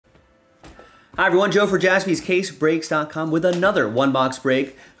Hi everyone, Joe for JaspysCaseBreaks.com with another one-box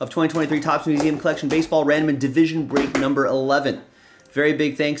break of 2023 Topps Museum Collection Baseball Random and Division Break number 11. Very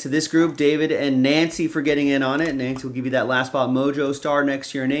big thanks to this group, David and Nancy, for getting in on it. Nancy will give you that last spot mojo star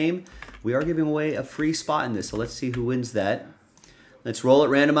next to your name. We are giving away a free spot in this, so let's see who wins that. Let's roll it,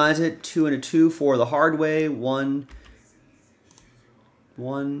 randomize it. 2 and a 2 for the hard way. 1.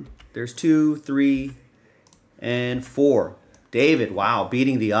 There's 2, 3, and 4. David, wow,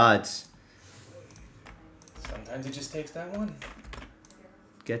 beating the odds. Sometimes it just takes that one.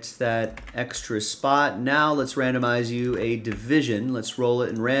 Gets that extra spot. Now let's randomize you a division. Let's roll it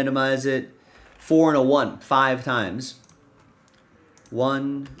and randomize it. 4 and a 1, 5 times.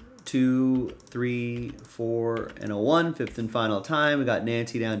 1, 2, 3, 4, and a 1. Fifth and final time. We got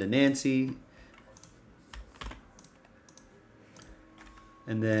Nancy down to Nancy.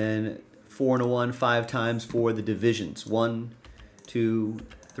 And then 4 and a 1, 5 times for the divisions. 1, 2,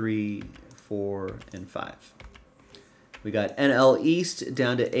 3, 4, and 5. We got NL East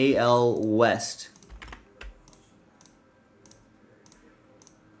down to AL West.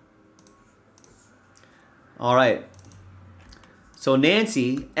 All right. So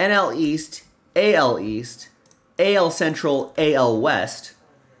Nancy, NL East, AL East, AL Central, AL West.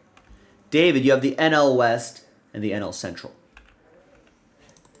 David, you have the NL West and the NL Central.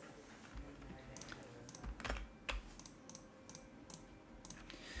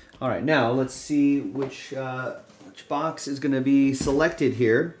 All right, now let's see which box is going to be selected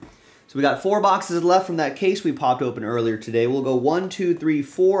here. So we got 4 boxes left from that case we popped open earlier today. We'll go 1, 2, 3,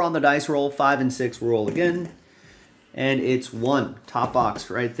 4 on the dice roll. 5 and 6 we'll roll again. And it's 1. Top box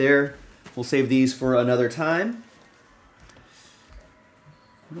right there. We'll save these for another time.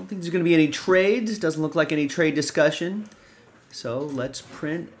 I don't think there's going to be any trades. Doesn't look like any trade discussion. So let's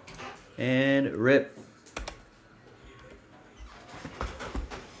print and rip.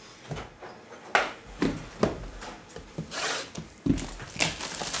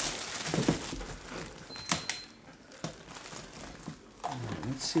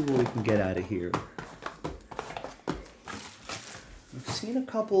 Let's see what we can get out of here. I've seen a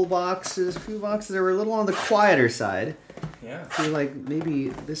couple boxes, a few boxes that were a little on the quieter side. Yeah. I feel like maybe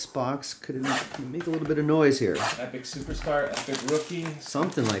this box could make a little bit of noise here. Epic Superstar, Epic Rookie.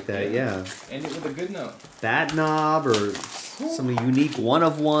 Something like that, yeah. End it with a good note. Bat knob or some unique one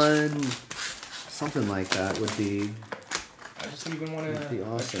of one. Something like that would be. I just even wanted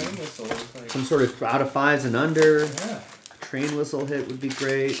awesome. a train whistle. Like, Some sort of out of 5s and under. yeah. Train whistle hit would be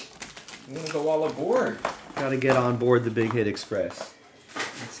great. You want to go all aboard. Got to get on board the Big Hit Express.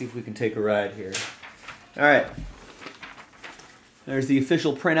 Let's see if we can take a ride here. All right. There's the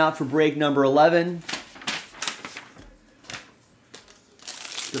official printout for break number 11.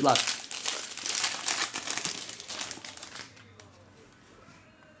 Good luck.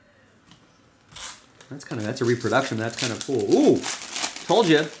 That's a reproduction. That's kind of cool. Ooh, told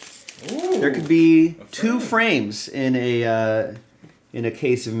you. Ooh, there could be 2 frames in a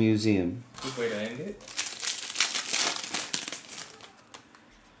case of museum. Good way to end it.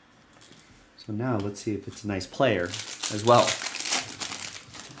 So now let's see if it's a nice player as well.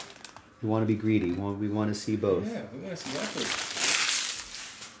 We want to be greedy. We want to see both. Yeah, we want to see effort.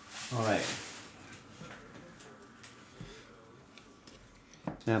 All right.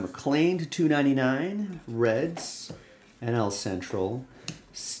 Now McLean to 299, Reds, NL Central.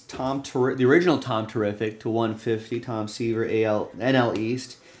 The original Tom Terrific to 150, Tom Seaver, NL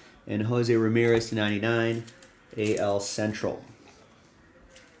East, and Jose Ramirez to 99, AL Central.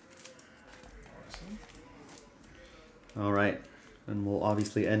 Awesome. All right, and we'll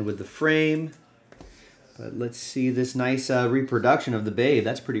obviously end with the frame, but let's see this nice reproduction of the Babe.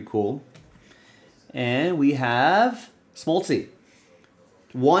 That's pretty cool. And we have Smoltzy.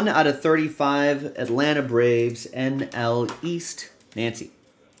 1 out of 35, Atlanta Braves, NL East, Nancy.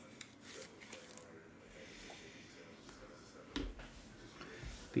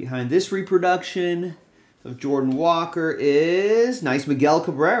 Behind this reproduction of Jordan Walker is nice Miguel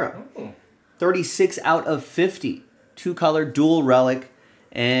Cabrera. Oh. 36 out of 50. 2-color dual relic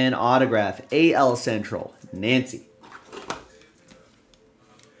and autograph. AL Central, Nancy. All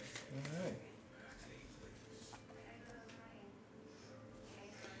right.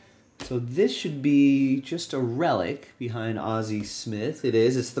 So this should be just a relic behind Ozzie Smith. It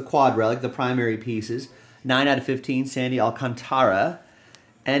is. It's the quad relic, the primary pieces. 9 out of 15, Sandy Alcantara.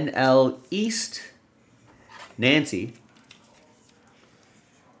 NL East, Nancy.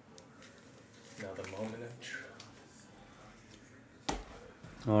 Now the moment of truth.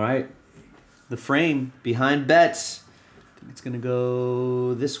 All right. The frame behind Betts. It's going to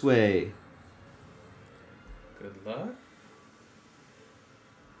go this way. Good luck.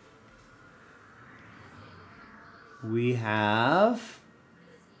 We have...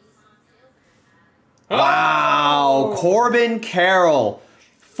 Wow, Corbin Carroll.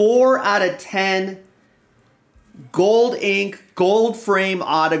 4 out of 10. Gold ink, gold frame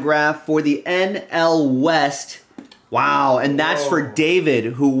autograph for the NL West. Wow, and that's for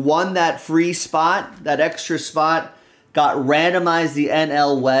David, who won that free spot, that extra spot, got randomized the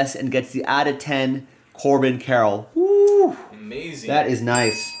NL West, and gets the out of 10 Corbin Carroll. Woo! Amazing. That is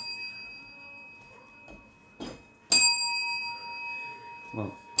nice.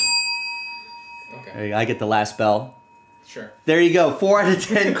 Well, Okay. there you go. I get the last bell. Sure. There you go. 4 out of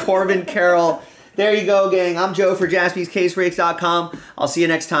 10 Corbin Carroll. There you go, gang. I'm Joe for JaspysCaseBreaks.com. I'll see you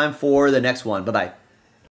next time for the next one. Bye-bye.